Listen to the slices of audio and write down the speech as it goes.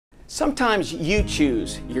Sometimes you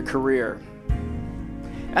choose your career,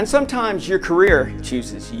 and sometimes your career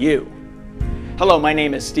chooses you. Hello, my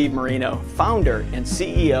name is Steve Marino, founder and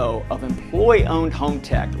CEO of Employee-Owned Home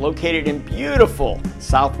Tech, located in beautiful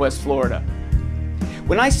Southwest Florida.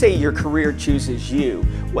 When I say your career chooses you,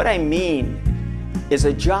 what I mean is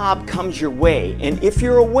a job comes your way, and if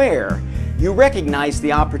you're aware, you recognize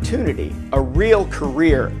the opportunity, a real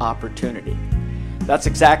career opportunity. That's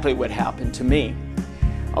exactly what happened to me.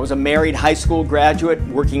 I was a married high school graduate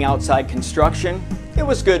working outside construction. It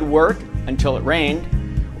was good work until it rained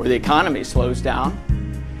or the economy slows down.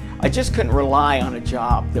 I just couldn't rely on a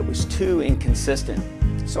job that was too inconsistent.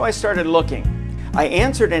 So I started looking. I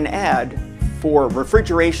answered an ad for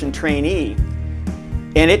refrigeration trainee,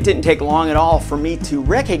 and it didn't take long at all for me to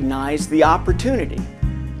recognize the opportunity.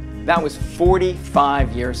 That was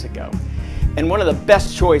 45 years ago, and one of the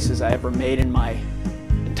best choices I ever made in my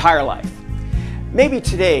entire life. Maybe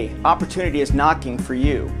today, opportunity is knocking for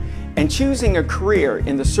you, and choosing a career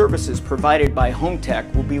in the services provided by Home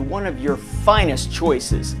Tech will be one of your finest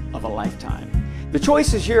choices of a lifetime. The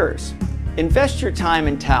choice is yours. Invest your time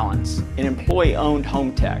and talents in Employee-Owned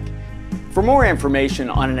Home Tech. For more information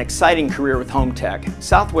on an exciting career with Home Tech,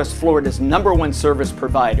 Southwest Florida's #1 service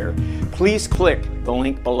provider, please click the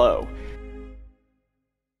link below.